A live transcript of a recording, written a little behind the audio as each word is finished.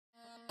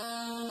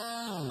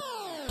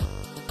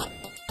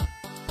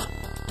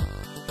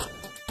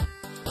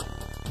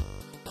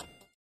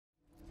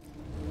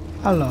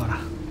Allora.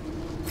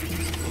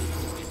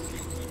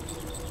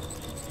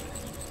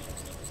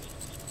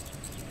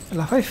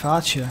 La fai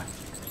facile.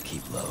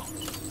 Keep low.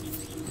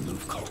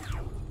 Move cold.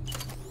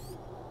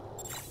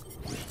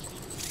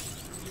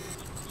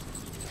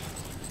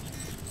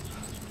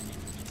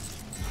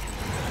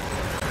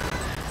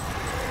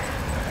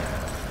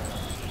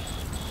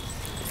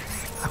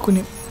 Ah,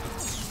 quindi...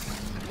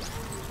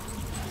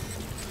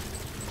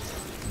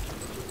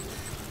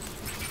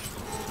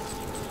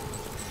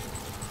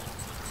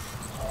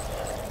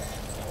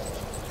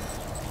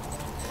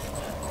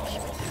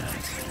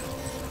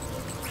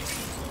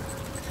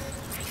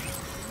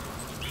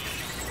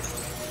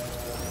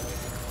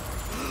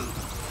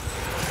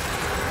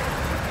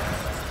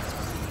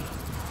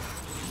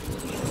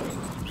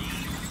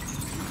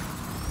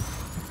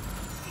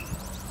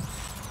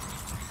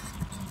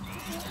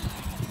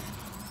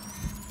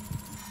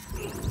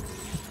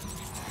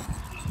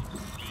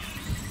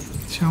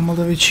 Siamo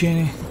molto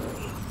vicini.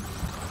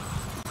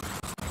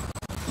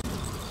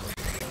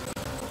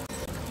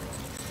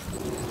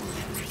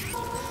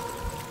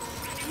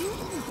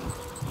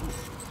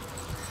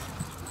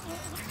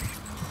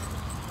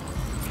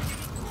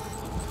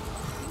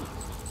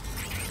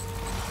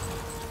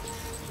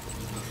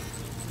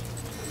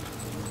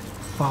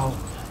 Wow.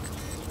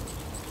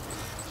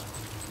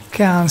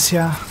 Che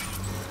ansia.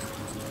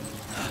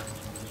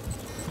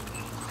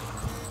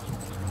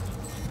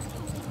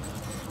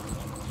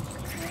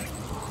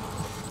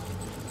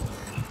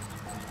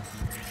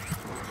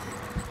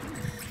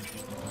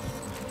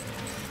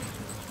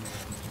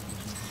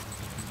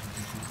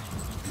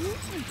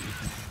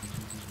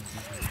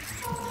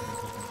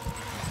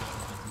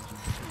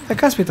 E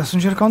caspita, sono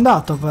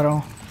circondato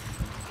però.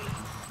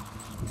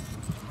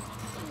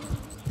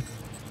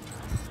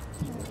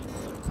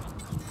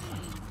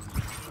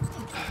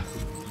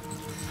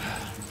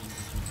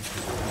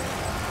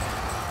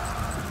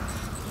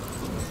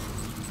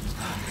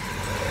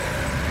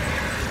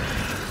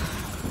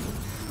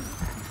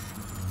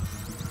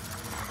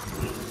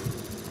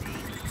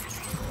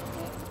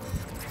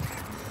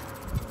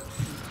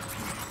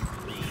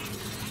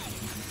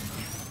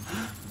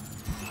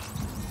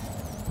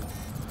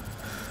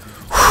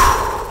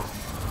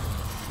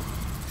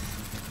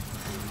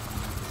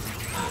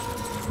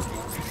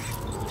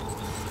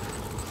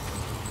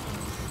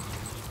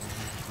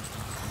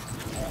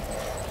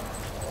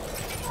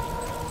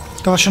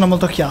 Sto facendo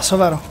molto chiasso,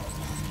 vero?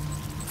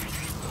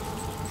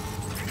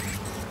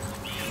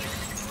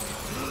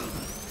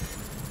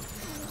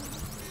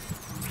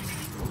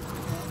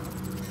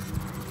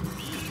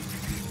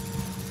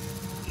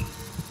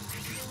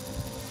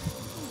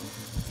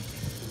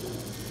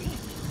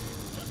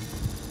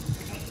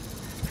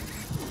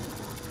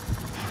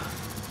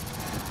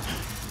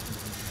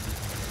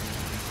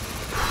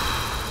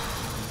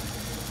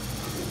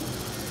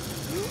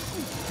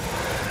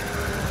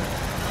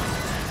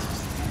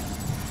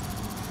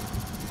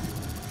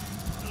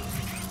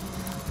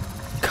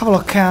 Cavolo,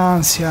 che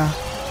ansia.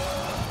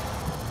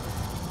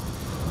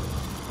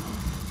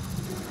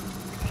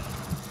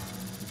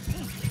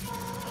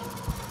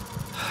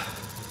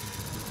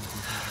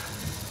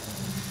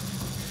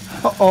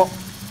 Oh oh.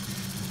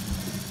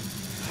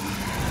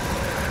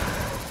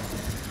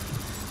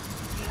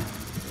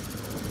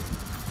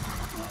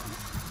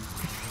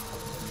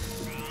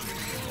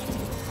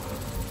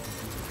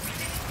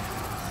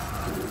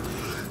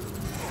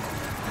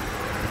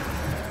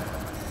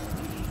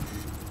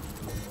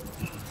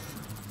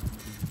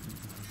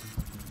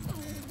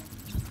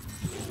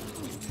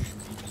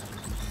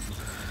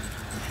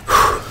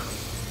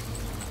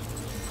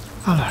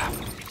 Allora,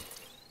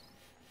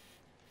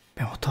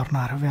 dobbiamo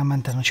tornare,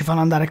 ovviamente non ci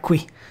fanno andare qui,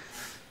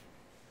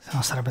 se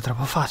no sarebbe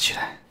troppo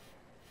facile.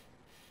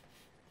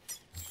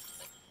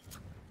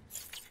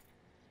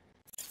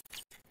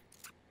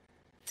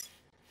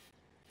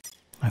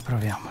 Noi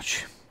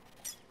proviamoci.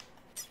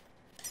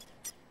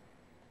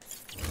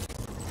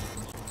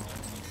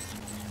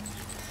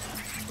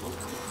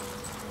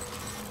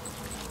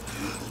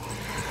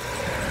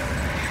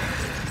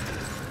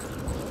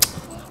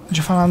 Non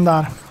ci fanno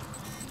andare.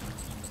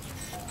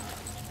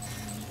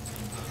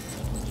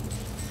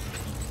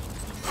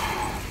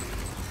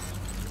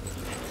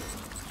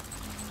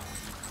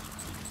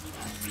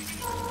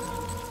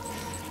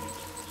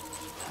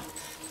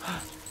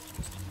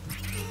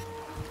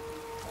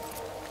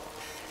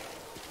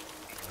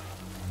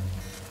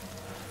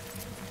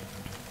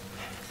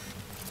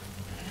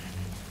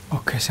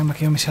 Ok, sembra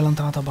che io mi sia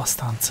allontanato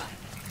abbastanza.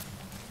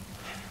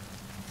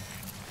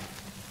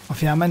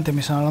 Ovviamente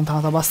mi sono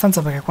allontanato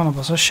abbastanza perché qua non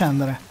posso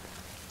scendere.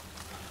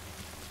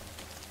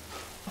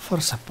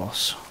 Forse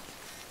posso.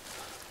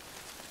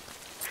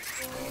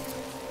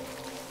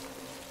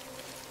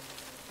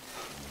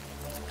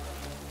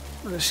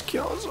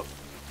 Rischioso.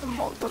 È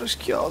molto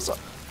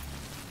rischioso.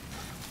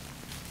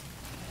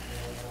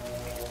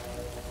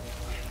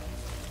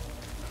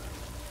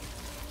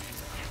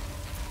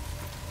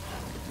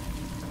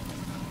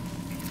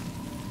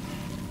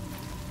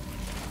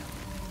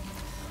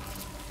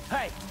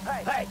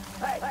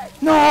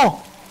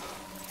 No!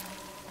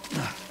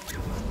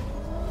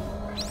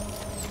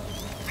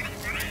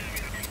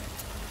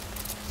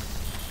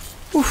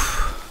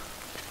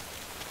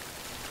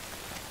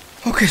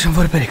 Ok, sono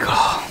fuori pericolo.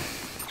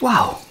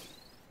 Wow.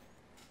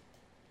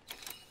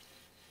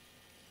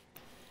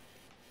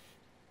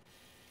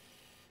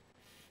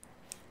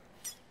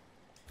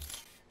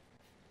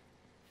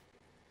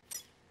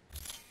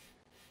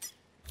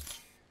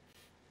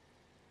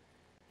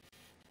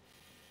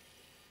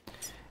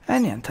 E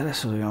niente,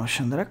 adesso dobbiamo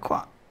scendere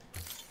qua.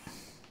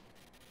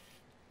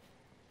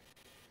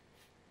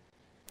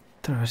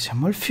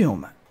 Attraversiamo il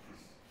fiume.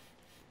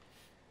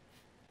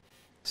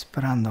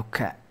 Sperando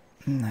che...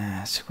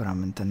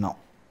 sicuramente no.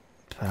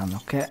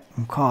 Sperando che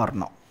un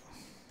corno.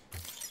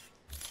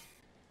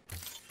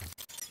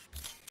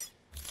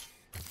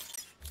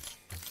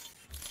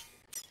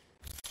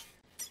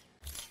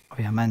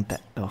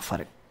 Ovviamente devo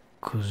fare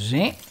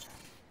così.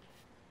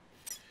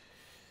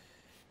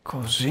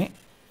 Così.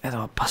 E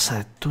devo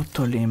passare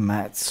tutto lì in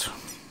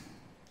mezzo.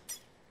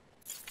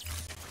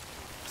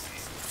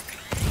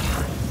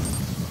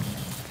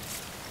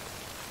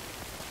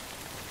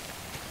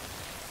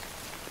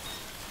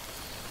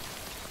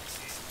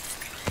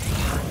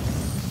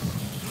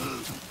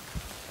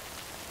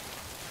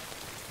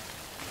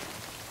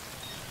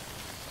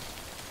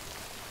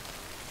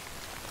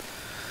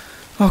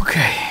 Ok.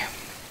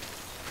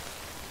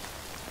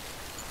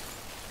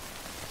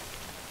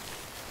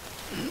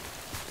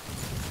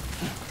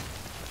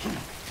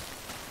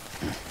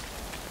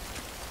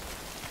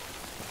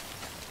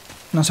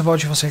 Non sapevo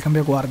ci fosse il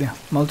cambio guardia,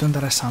 molto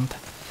interessante.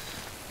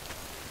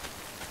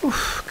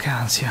 Uff, che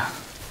ansia.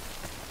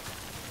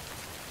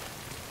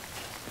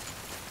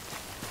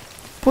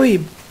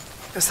 Poi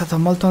è stato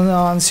molto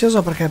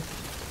ansioso perché...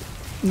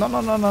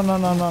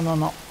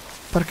 No.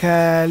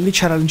 Perché lì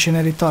c'era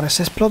l'inceneritore.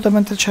 Se esplode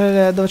mentre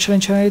c'è dove c'è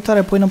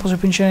l'inceneritore, poi non posso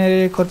più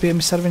incenerire i corpi e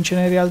mi serve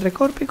incenerire altri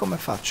corpi, come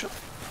faccio?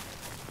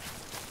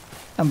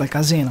 È un bel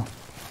casino.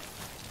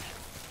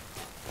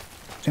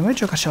 Bisogna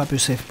giocarcela più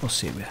safe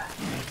possibile.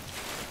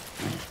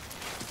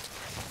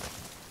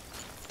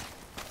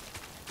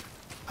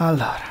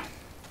 Allora,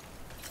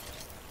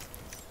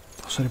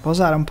 posso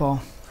riposare un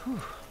po'?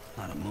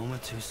 Not a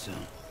moment too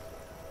soon.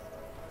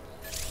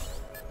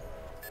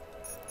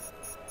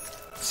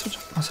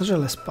 Massaggio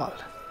alle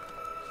spalle.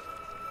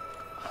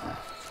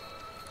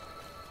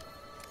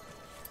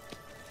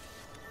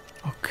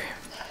 Ok.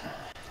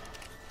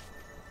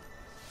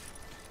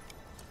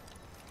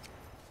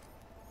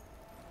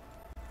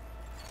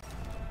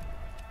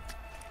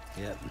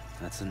 Yep,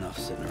 that's enough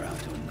sitting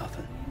around doing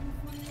nothing.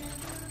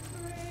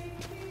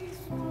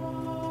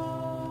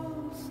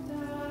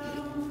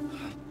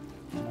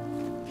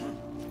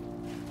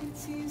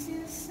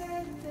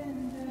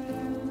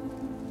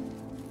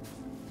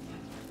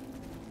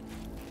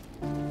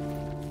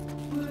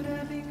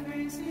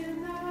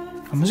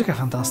 La musica è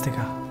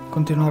fantastica,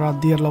 continuerò a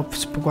dirlo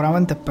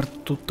sicuramente per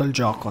tutto il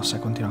gioco se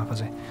continua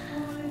così.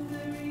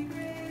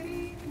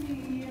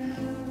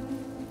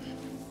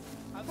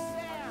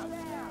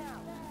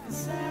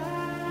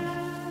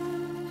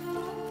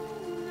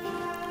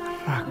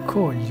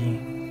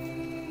 Raccogli.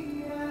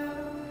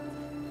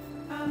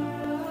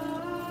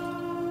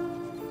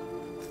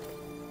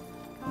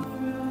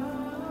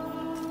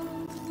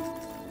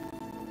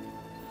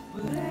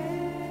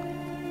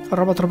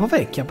 Roba troppo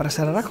vecchia per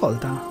essere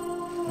raccolta.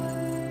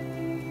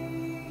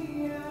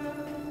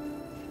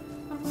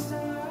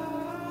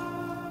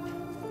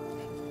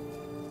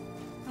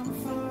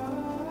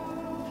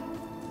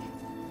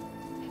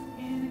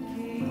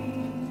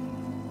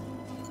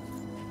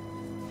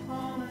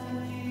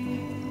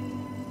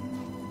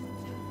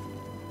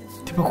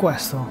 Tipo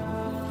questo.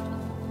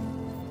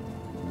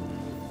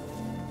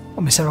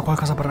 Oh, mi serve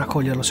qualcosa per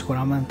raccoglierlo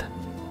sicuramente.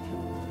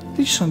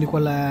 Lì ci sono di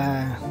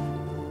quelle...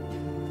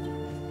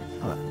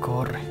 Vabbè,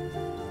 corri.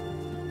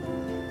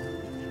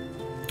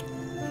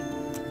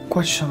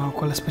 Qua ci sono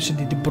quelle specie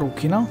di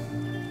bruchi, no?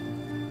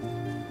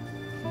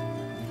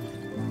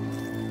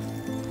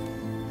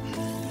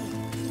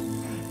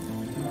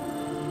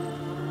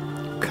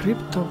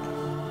 Crypto.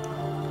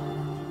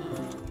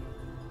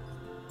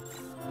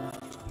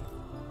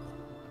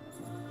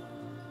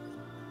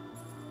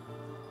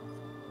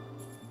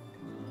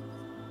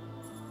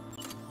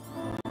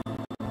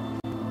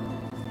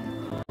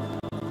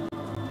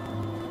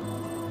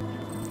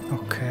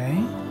 Ok.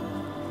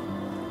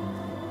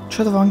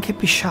 Cioè devo anche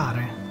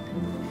pisciare.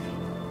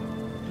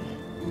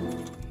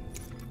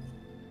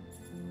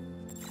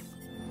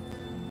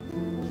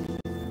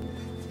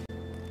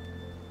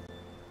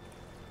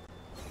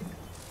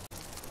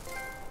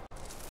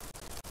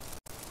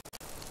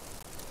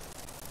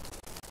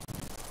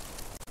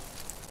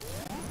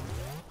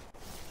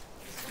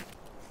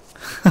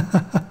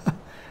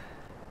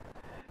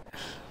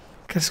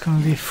 Crescono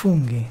dei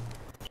funghi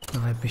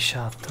dove hai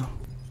pisciato.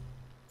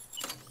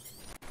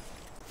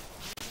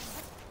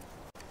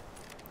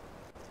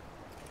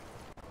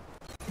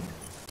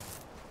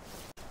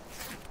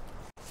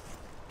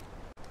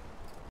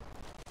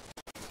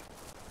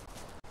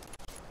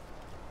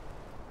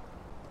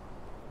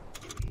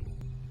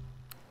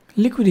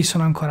 I liquidi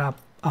sono ancora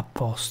a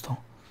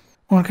posto.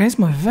 Un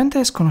organismo vivente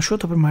è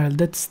sconosciuto prima del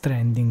Death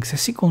Stranding. Se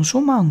si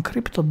consuma un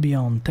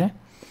criptobionte,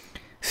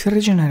 Si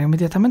rigenera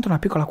immediatamente una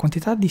piccola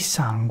quantità di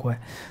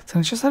sangue. Se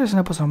necessario se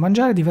ne possono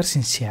mangiare diversi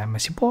insieme.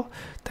 Si può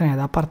tenere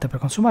da parte per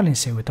consumarli in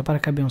seguito. Pare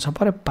che abbia un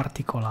sapore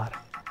particolare.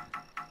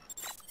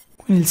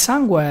 Quindi il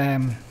sangue è...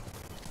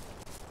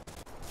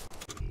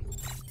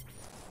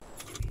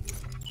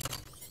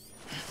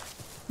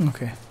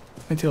 Ok,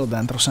 mettilo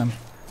dentro, Sam.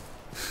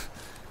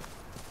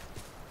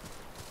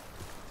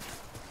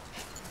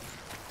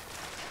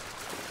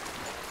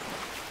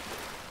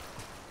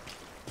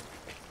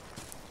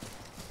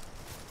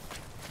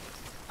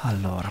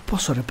 Allora,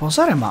 posso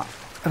riposare, ma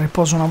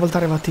riposo una volta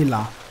arrivati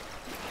là.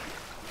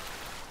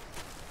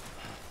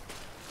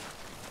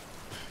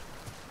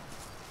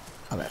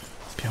 Vabbè,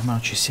 più o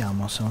meno ci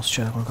siamo, se non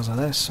succede qualcosa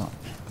adesso.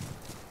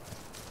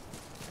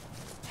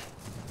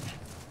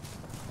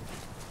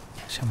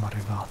 Siamo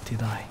arrivati,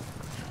 dai.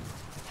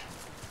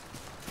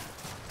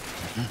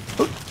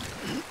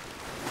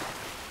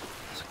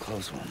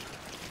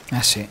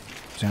 Eh sì,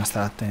 bisogna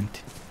stare attenti.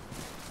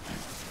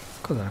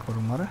 Cos'era quel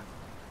rumore?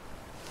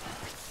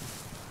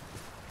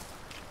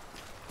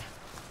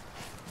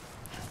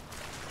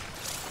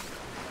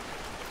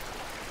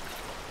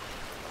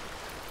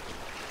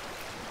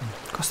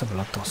 Questo è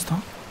bello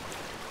tosto.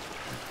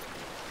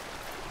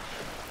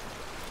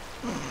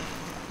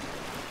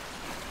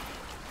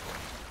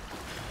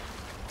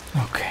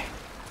 Ok.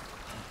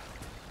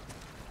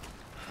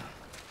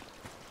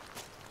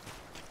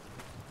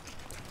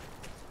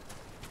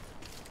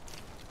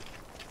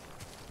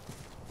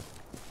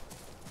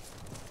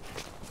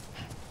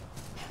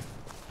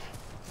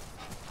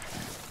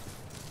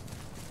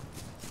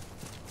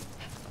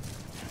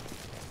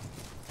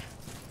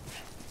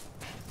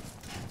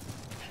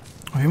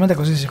 Ovviamente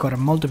così si corre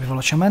molto più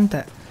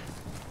velocemente,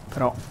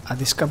 però a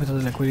discapito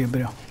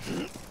dell'equilibrio.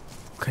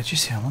 Ok, ci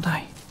siamo,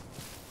 dai.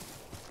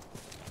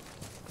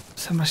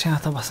 Sembra sia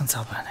andata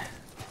abbastanza bene.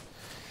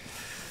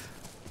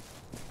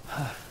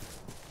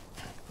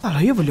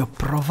 Allora, io voglio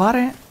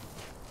provare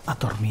a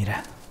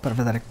dormire per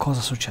vedere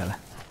cosa succede.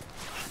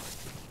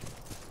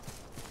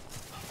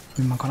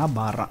 Mi manca una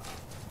barra.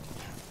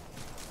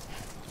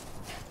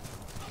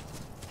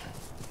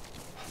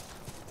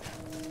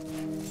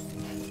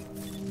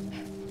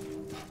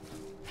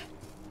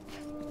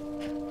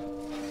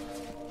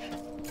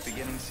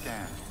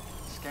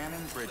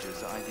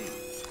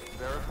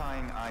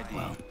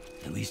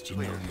 At least you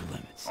know your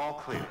limits. All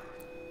clear.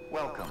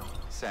 Welcome,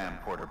 Sam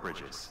Porter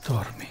Bridges.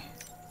 Dormi.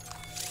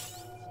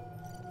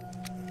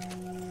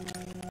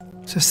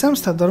 Se Sam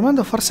sta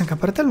dormendo, forse anche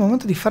per te è il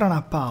momento di fare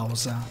una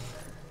pausa.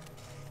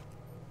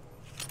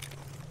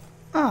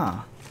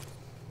 Ah.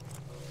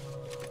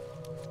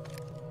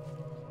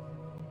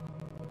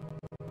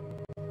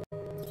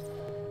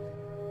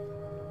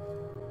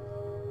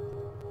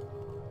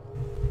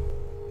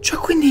 Cioè,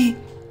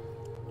 quindi...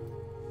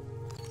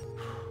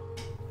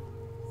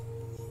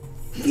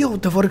 io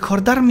devo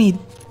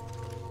ricordarmi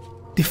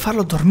di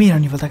farlo dormire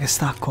ogni volta che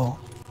stacco,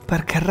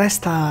 perché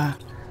resta...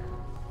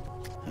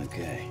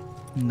 Ok.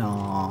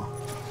 No.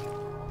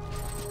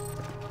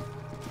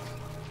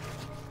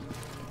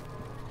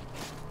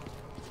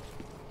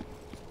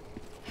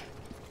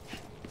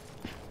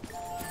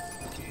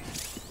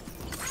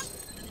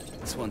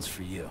 This one's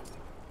for you.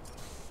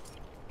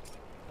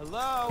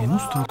 Menu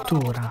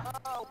struttura.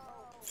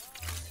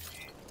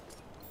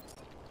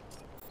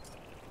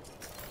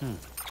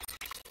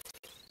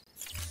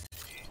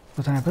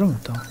 Lo tenere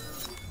premuto?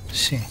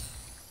 Sì.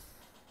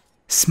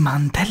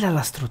 Smantella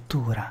la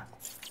struttura.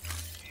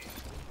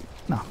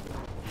 No.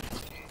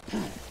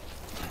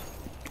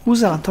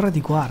 Usa la torre di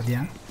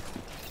guardia.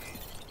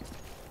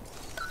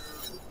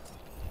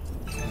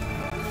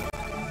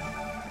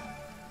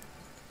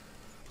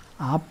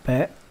 Ah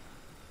beh.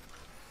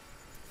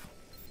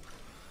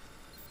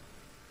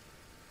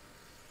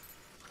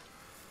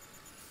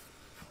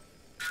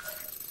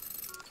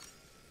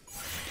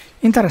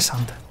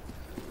 Interessante.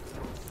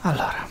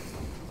 Allora.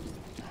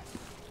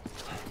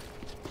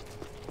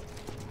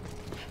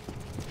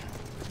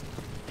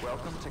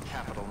 Welcome to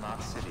Capital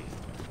Knot City.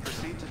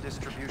 Proceed to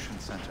distribution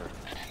center.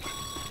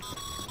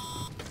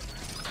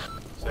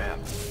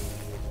 Sam,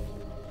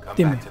 come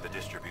Dimmi. back to the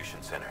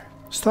distribution center.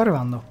 Sto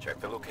arrivando. Check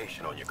the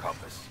location on your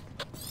compass.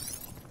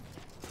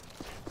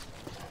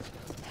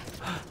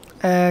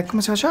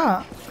 Come si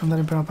faceva?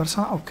 Andare in prima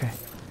persona?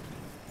 Ok.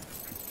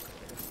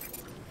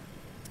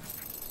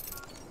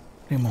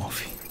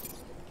 Rimuovi.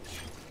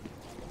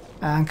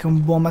 È anche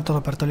un buon metodo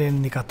per togliere gli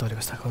indicatori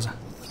questa cosa.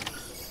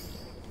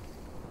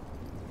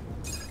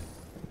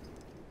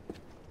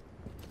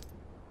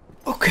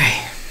 Ok.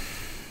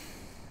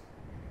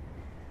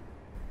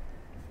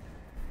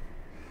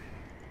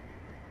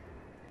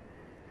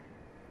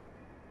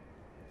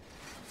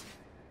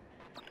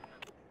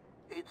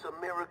 It's a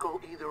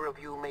miracle either of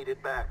you made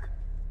it back.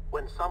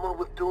 When someone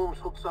with dooms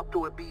hooks up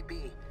to a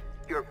BB,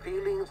 your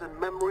feelings and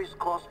memories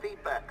cause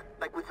feedback,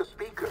 like with the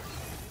speaker.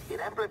 It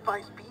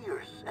amplifies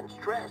fears and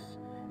stress,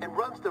 and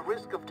runs the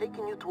risk of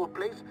taking you to a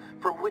place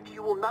from which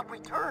you will not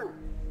return.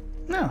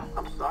 No.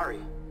 I'm sorry,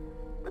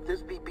 but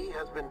this BB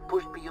has been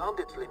pushed beyond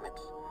its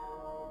limits.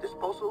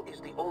 Disposal is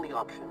the only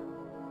option.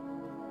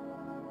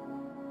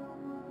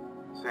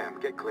 Sam,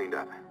 get cleaned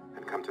up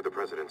and come to the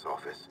president's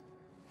office.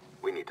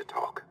 We need to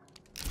talk.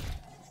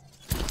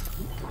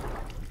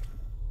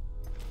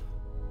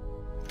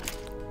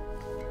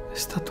 È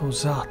stato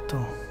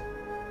usato.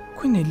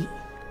 Quindi...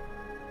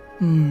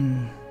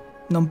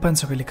 non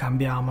penso che li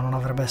cambiamo, non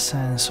avrebbe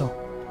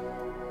senso.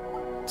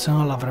 Se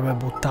no l'avrebbe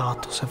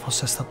buttato, se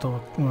fosse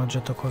stato un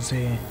oggetto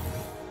così.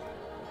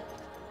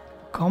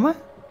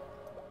 Come?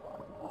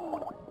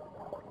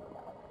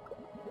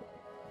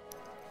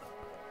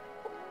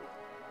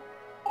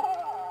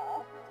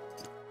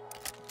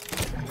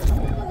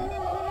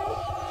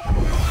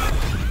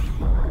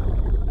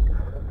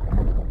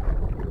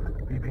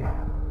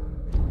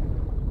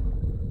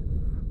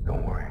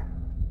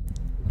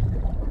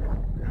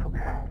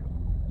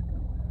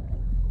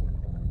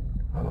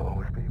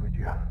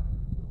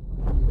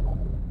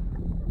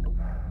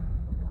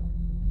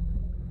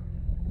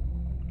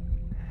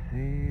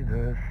 See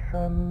the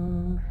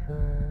sunset,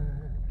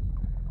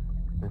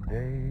 the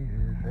day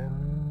is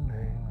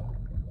ending.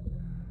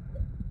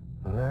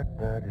 Let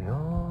that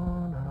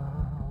yawn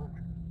out,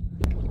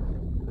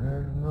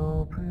 there's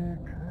no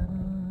pretending.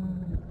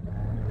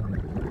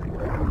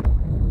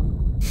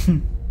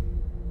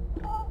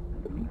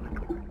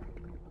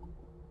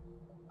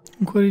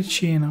 Un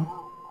cuoricino.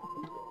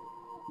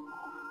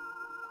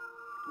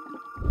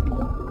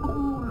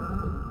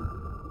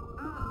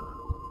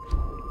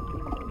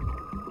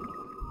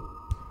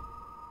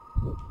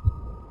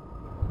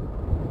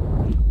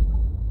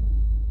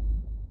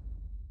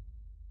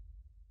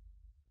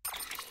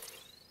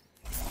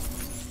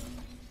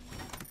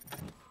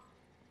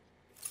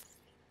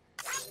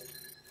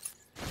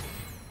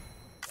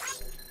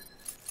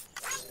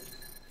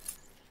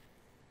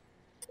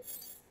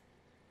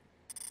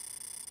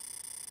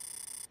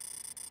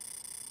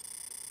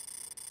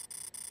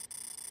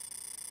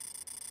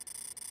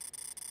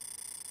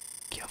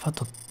 Che ha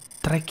fatto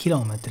 3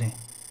 chilometri.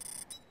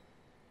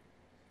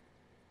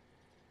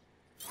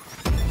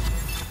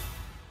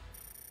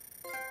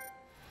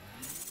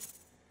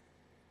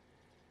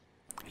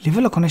 Il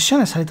livello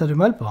connessione è salito di un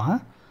bel po', eh?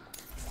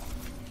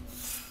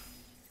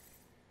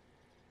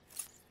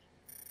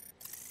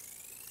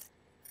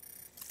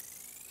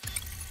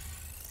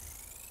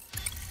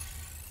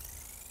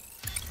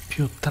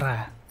 Più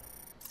 3.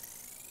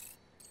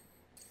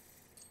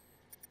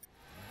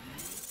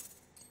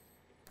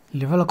 Il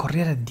livello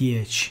corriere è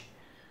 10.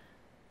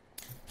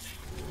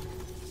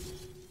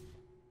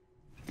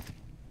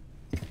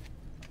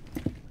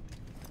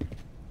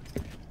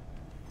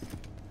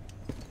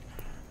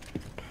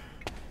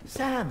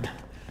 Sam,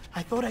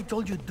 I thought I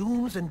told you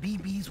dooms and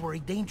BBs were a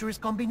dangerous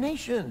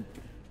combination.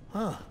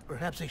 Huh,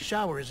 perhaps a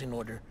shower is in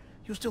order.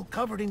 You're still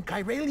covered in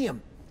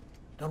chiralium.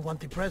 Don't want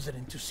the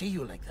president to see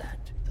you like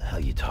that. The hell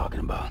you talking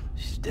about?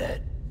 She's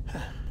dead.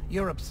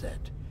 You're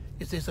upset.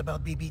 Is this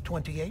about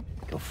BB-28?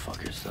 Go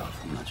fuck yourself.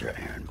 I'm not your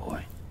errand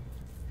boy.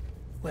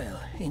 Well,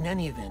 in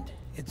any event,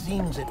 it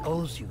seems it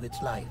owes you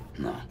its life.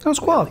 No. Non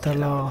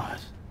scuoterlo.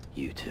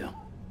 You too.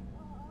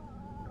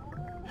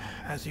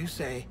 As you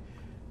say,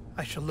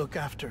 I shall look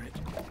after it.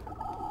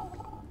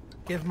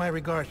 Give my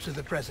regards to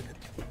the president.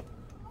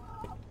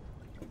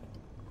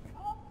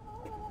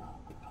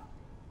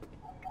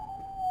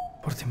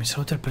 Portami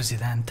saluti al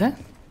presidente.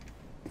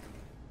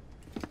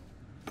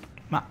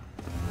 Ma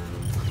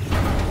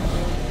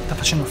sta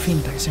facendo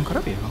finta che sia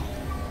ancora vivo?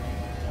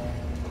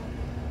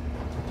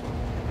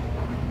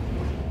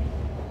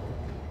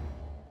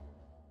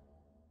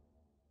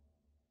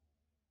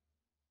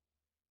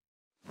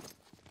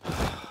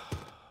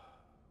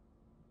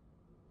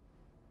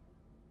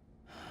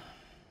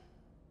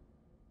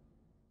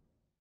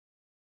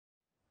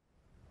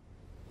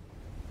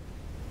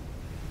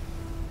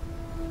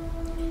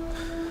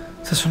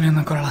 Sta sognando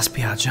ancora la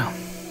spiaggia.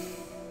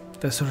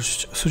 Deve essere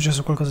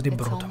successo qualcosa di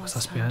brutto in questa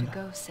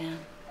spiaggia.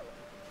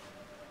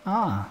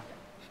 Ah.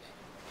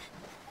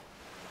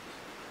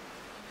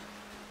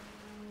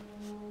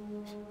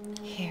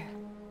 Here.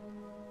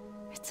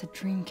 It's a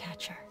dream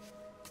catcher.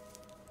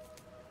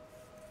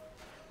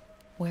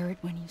 Wear it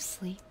when you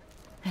sleep,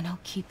 and I'll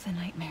keep the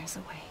nightmares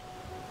away.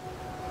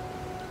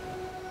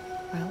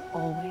 I'll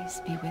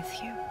always be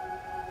with you.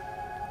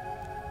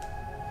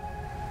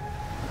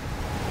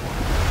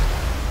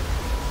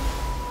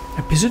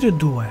 Episodio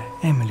 2,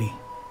 Emily.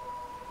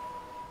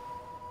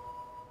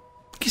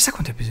 Chissà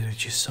quanti episodi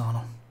ci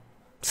sono.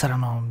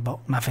 Saranno,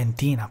 boh, una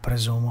ventina,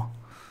 presumo.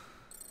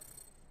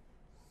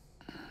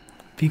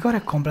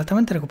 Vigore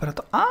completamente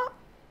recuperato. Ah,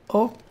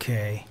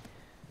 ok.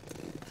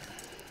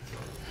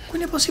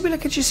 Quindi è possibile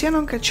che ci siano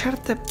anche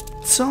certe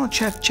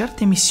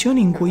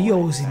missioni in cui io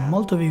usi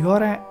molto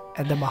vigore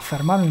e debba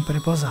fermarmi per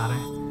riposare.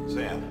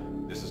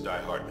 Sam, this is Di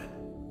Hartman.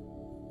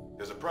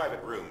 There's a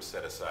private room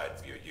set aside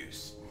for your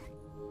use.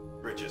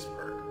 Bridges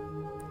perk.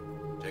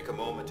 Take a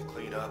moment to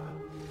clean up,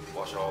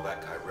 wash all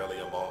that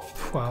chiralium off,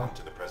 then Wow. come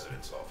to the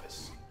president's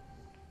office.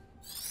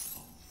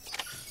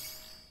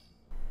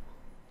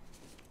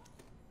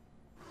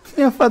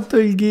 Mi ha fatto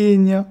il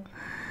ghigno.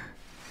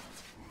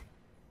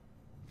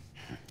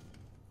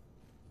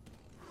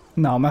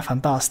 No, ma è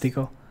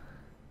fantastico.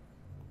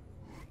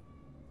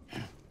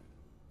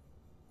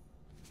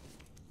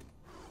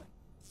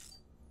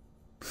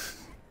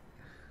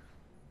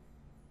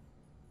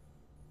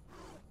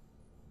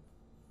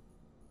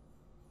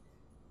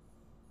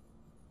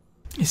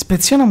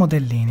 Ispeziona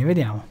modellini,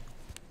 vediamo.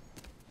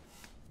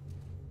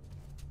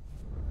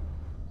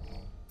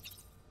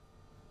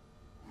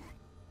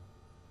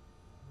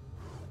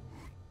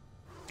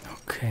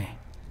 Ok.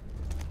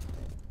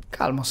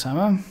 Calmo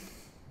Sam.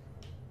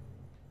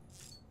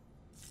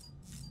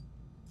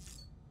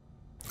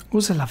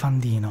 Usa il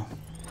lavandino.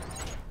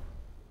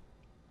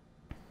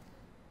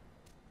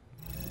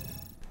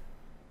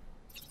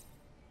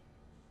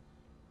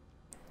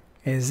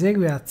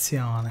 Esegui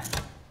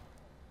azione.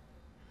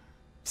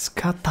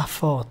 Scatta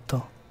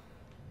foto.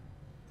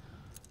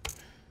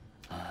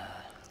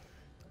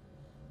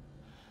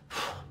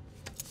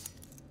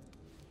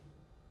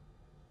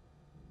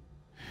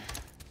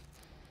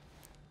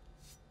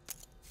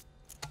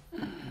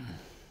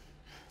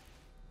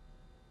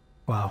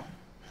 Wow.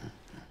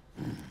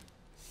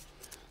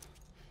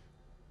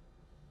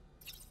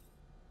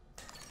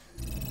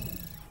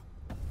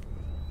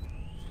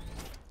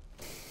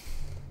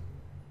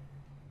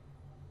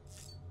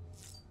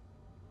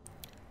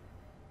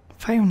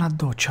 Fai una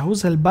doccia,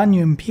 usa il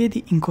bagno in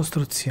piedi in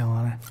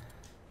costruzione.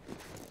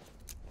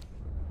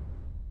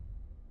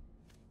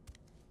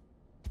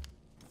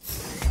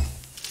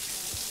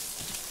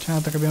 C'è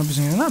notato che abbiamo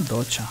bisogno di una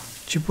doccia.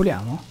 Ci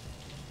puliamo?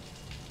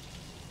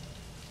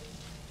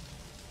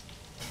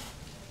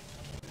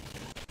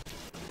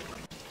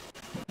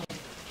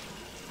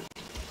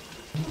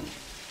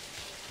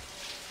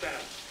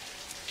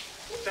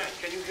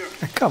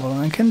 Cavolo,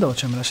 neanche in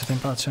doccia mi lasciate in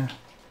pace.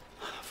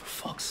 For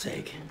fuck's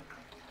sake.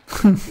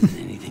 Isn't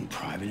anything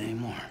private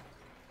anymore?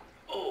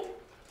 Oh,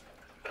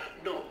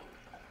 no.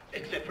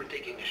 Except for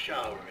taking a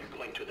shower and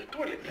going to the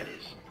toilet, that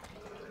is.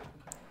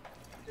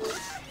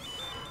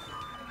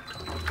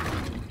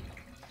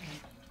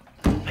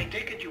 I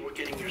take it you were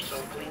getting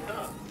yourself cleaned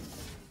up.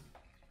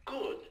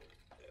 Good.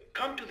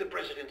 Come to the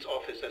president's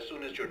office as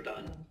soon as you're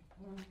done.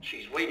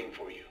 She's waiting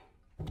for you.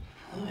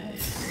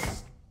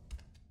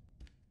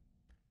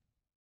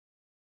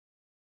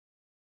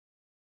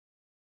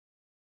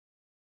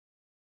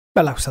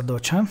 Bella questa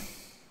doccia, eh?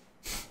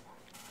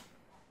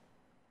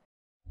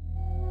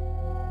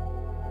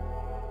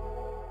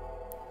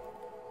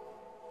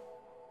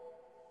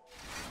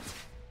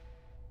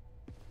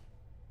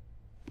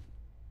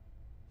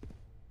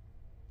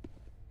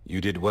 You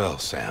did well,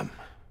 Sam.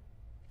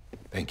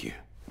 Thank you.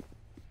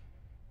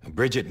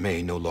 Bridget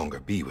may no longer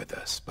be with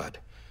us, but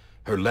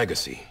her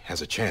legacy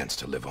has a chance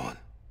to live on.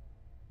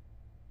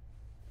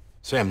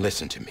 Sam,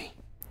 listen to me.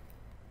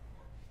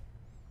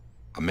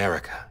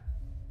 America.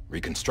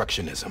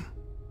 Reconstructionism.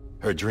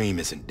 Her dream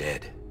isn't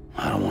dead.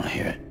 I don't want to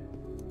hear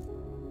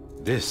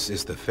it. This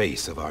is the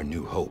face of our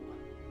new hope.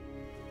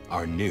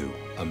 Our new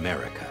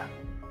America.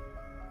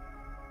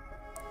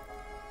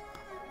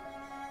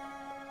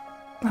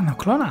 L'hanno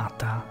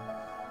clonata.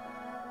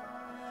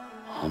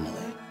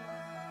 Emily?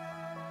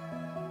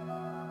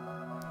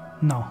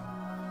 No.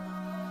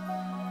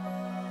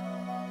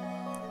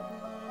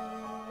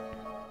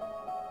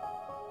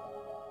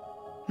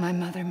 My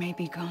mother may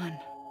be gone,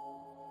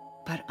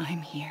 but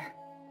I'm here.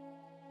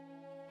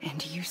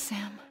 And you,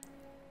 Sam?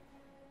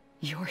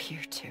 You're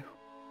here too.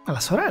 Ma la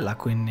sorella,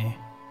 quindi.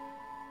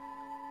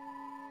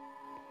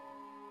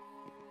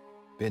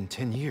 Been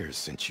 10 years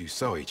since you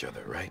saw each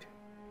other, right?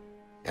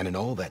 And in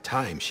all that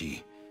time,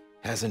 she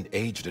hasn't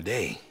aged a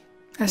day.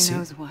 He Sì.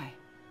 knows why.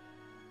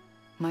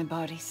 My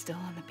body's still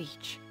on the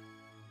beach.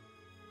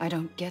 I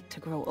don't get to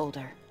grow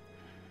older.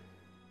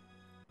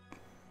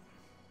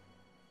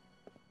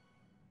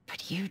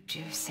 But you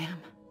do, Sam.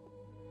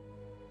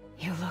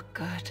 You look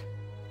good.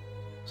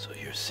 So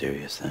you're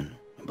serious then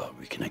about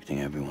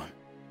reconnecting everyone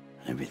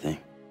and everything?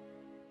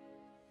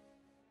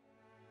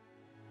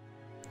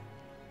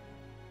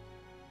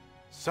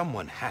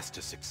 Someone has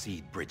to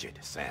succeed Bridget,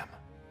 Sam.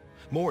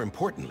 More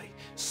importantly,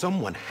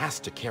 someone has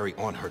to carry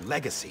on her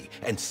legacy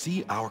and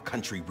see our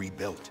country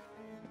rebuilt.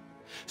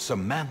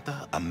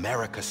 Samantha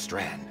America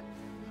Strand,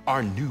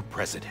 our new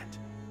president.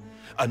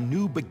 A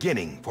new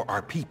beginning for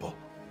our people,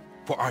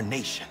 for our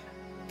nation.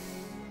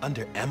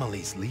 Under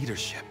Emily's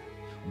leadership,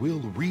 we'll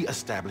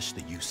re-establish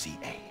the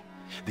UCA,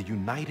 the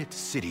United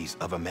Cities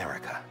of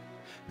America.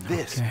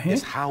 This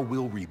is how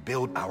we'll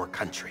rebuild our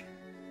country.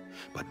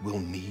 But we'll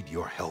need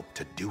your help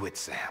to do it,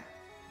 Sam.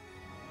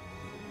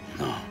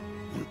 No,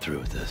 I'm through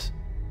with this.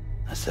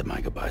 I said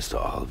my goodbyes to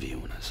all of you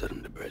when I said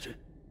them to Bridget.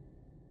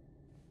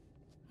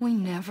 We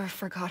never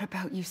forgot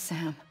about you,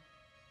 Sam.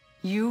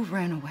 You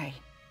ran away.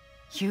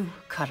 You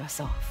cut us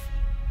off.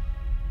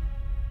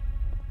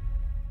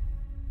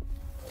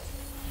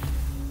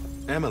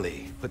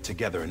 Emily put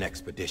together an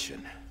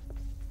expedition.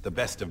 The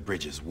best of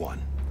Bridges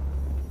won.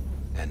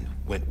 And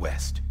went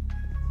west.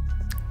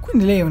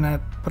 Quindi lei è una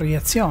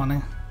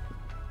proiezione.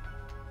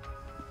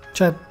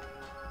 Cioè,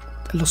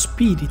 è lo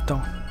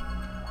spirito.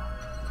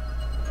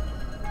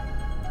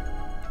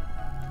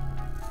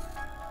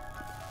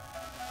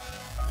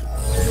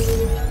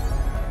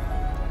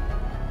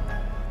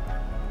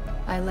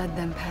 I led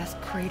them past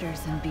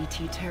craters in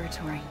BT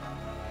territory.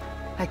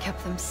 I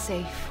kept them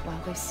safe while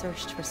they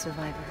searched for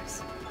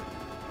survivors.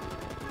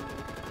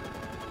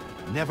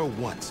 Never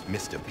once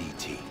missed a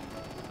BT.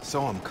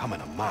 Saw him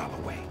coming a mile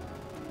away.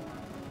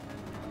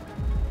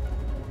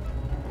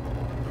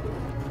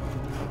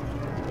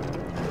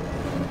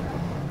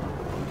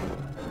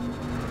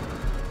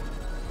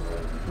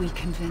 We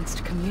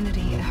convinced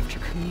community after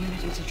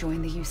community to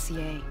join the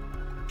UCA,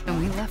 and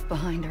we left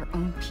behind our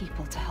own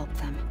people to help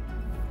them.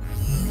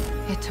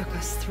 It took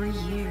us 3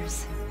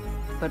 years,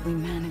 but we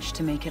managed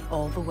to make it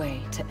all the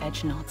way to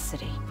Edge Knot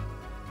City.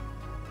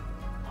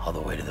 All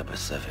the way to the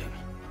Pacific.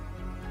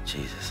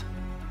 Jesus.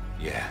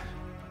 Yeah,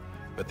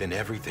 but then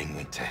everything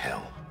went to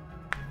hell.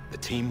 The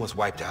team was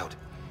wiped out,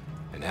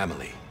 and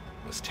Emily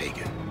was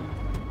taken.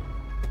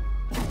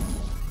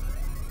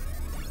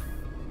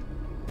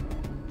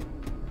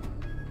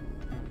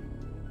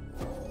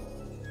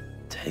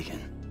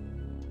 Taken?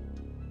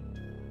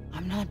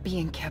 I'm not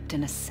being kept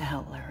in a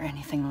cell or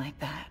anything like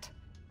that.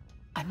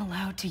 I'm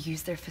allowed to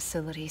use their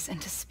facilities and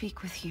to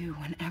speak with you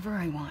whenever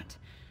I want.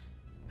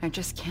 I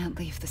just can't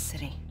leave the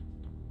city.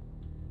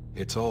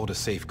 It's all to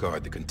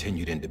safeguard the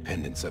continued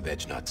independence of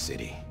Edge Knot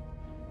City.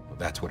 Well,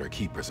 that's what our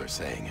keepers are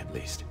saying, at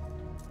least.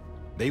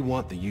 They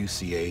want the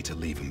UCA to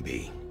leave them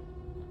be.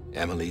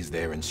 Emily's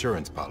their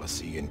insurance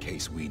policy in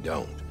case we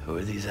don't. Who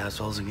are these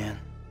assholes again?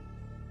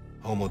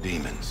 Homo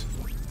Demons.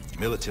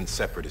 Militant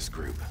separatist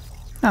group.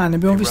 Ah, ne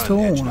abbiamo They visto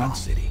run Edge uno. Knot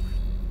City.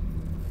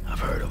 I've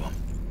heard of them.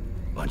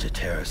 Bunch of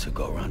terrorists who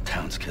go around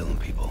towns killing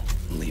people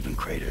and leaving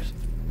craters.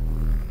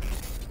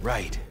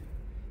 Right.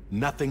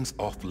 Nothing's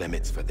off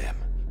limits for them.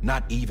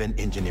 Not even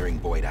engineering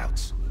void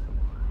outs.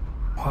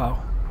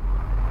 Wow.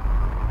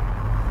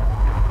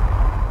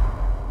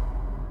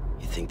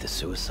 You think the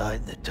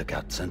suicide that took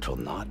out Central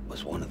Knot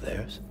was one of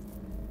theirs?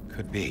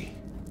 Could be.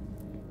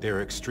 There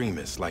are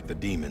extremists like the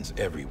demons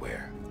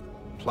everywhere,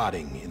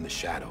 plotting in the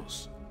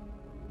shadows.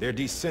 They're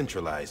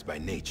decentralized by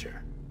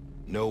nature.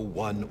 No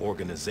one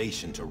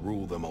organization to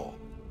rule them all.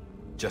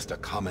 Just a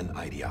common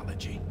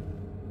ideology.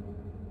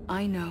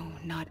 I know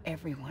not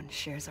everyone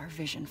shares our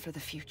vision for the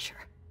future.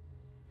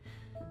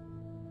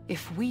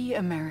 If we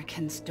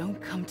Americans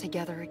don't come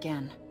together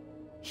again,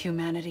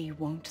 humanity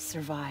won't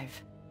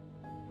survive.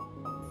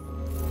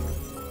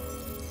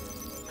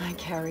 I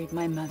carried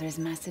my mother's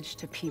message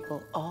to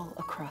people all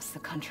across the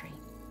country.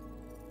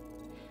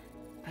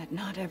 But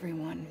not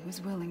everyone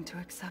was willing to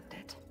accept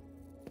it.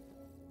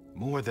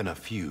 More than a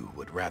few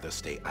would rather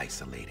stay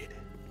isolated.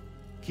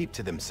 Keep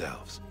to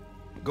themselves.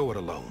 Go it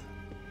alone.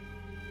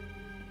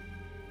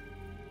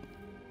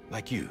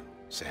 Like you,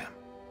 Sam.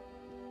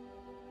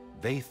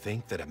 They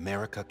think that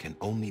America can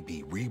only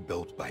be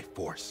rebuilt by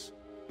force,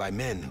 by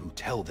men who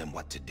tell them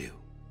what to do,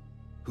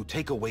 who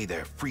take away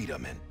their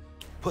freedom and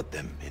put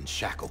them in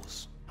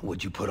shackles.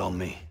 What'd you put on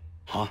me,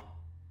 huh?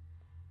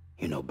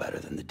 You know better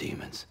than the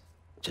demons.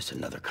 Just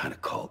another kind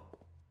of cult.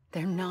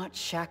 They're not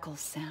shackles,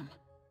 Sam.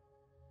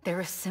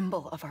 They're a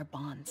symbol of our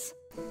bonds.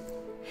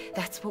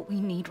 That's what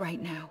we need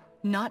right now.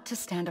 Not to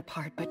stand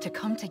apart, but to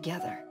come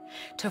together,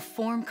 to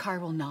form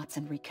chiral knots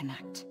and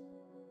reconnect.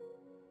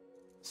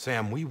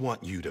 Sam, we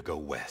want you to go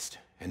west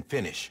and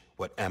finish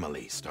what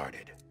Emily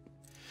started.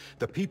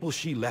 The people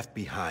she left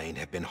behind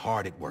have been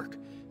hard at work,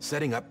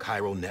 setting up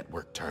chiral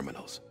network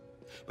terminals.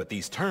 But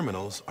these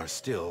terminals are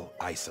still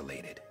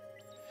isolated.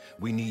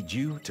 We need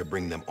you to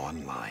bring them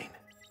online.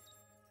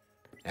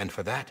 And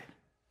for that,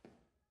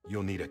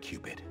 you'll need a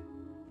Cupid.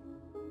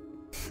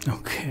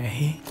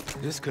 Ok.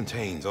 This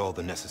contains all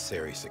the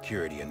necessary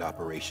security and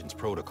operations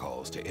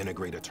protocols to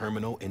integrate a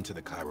terminal into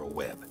the chiral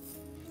web.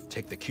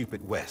 Take the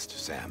Cupid west,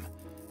 Sam,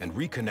 and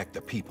reconnect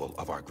the people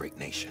of our great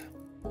nation.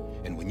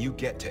 And when you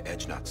get to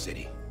Edge Knot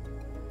City,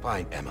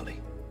 find Emily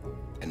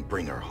and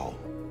bring her home.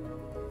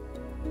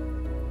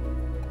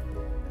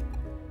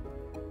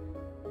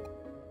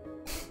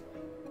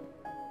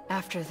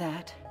 After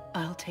that,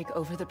 I'll take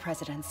over the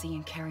presidency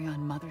and carry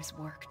on Mother's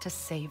work to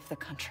save the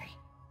country.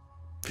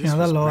 This Fino ad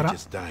was allora,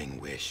 Bridget's dying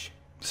wish.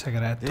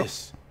 segreto.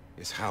 This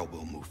is how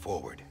we'll move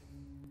forward.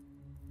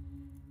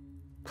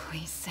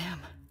 Please, Sam.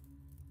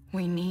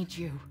 We need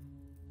you.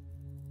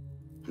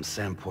 I'm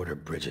Sam Porter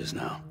Bridges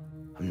now.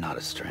 I'm not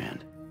a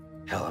Strand.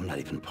 Hell, I'm not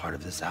even part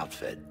of this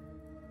outfit.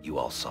 You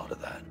all saw to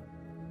that.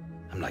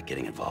 I'm not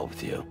getting involved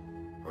with you,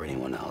 or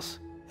anyone else,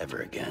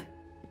 ever again.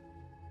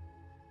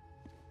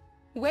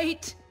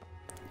 Wait!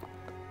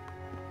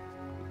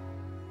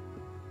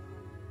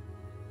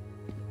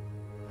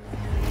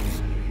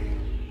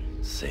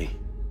 See?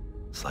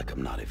 It's like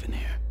I'm not even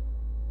here.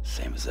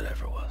 Same as it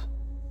ever was.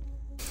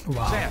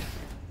 Wow. Sam!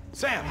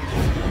 Sam!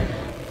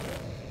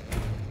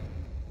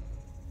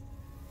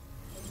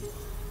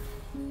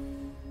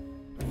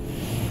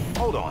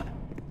 Hold on.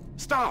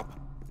 Stop!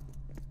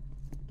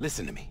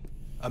 Listen to me.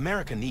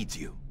 America needs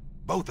you.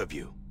 Both of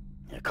you.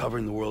 Yeah,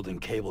 covering the world in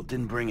cable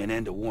didn't bring an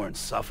end to war and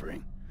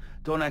suffering.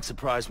 Don't act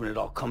surprised when it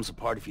all comes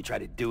apart if you try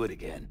to do it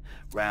again.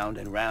 Round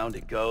and round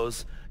it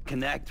goes.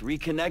 Connect,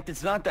 reconnect,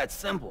 it's not that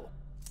simple.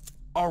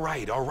 All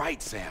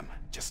right, Sam.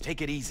 Just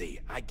take it easy.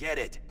 I get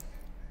it.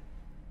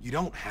 You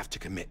don't have to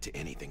commit to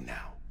anything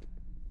now.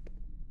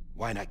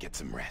 Why not get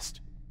some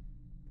rest?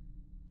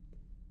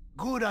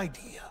 Good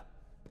idea.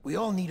 We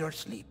all need our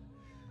sleep.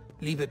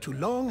 Leave it too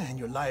long and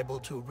you're liable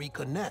to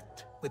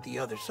reconnect with the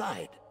other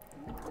side.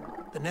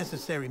 The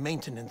necessary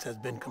maintenance has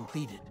been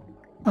completed.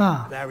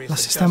 Ah, Various l'ha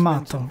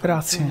adjustments sistemato, and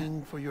grazie.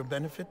 fine-tuning for your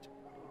benefit.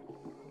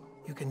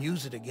 You can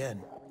use it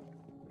again.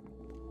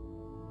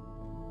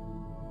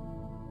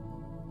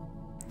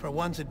 For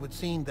once, it would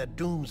seem that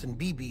dooms and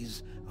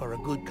BBs are a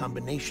good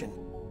combination.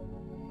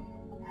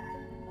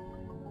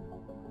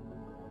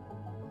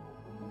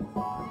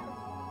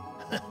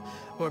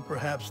 Or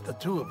perhaps the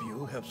two of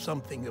you have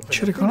something of an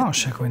Ci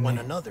riconosce, affinity for one quindi.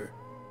 another.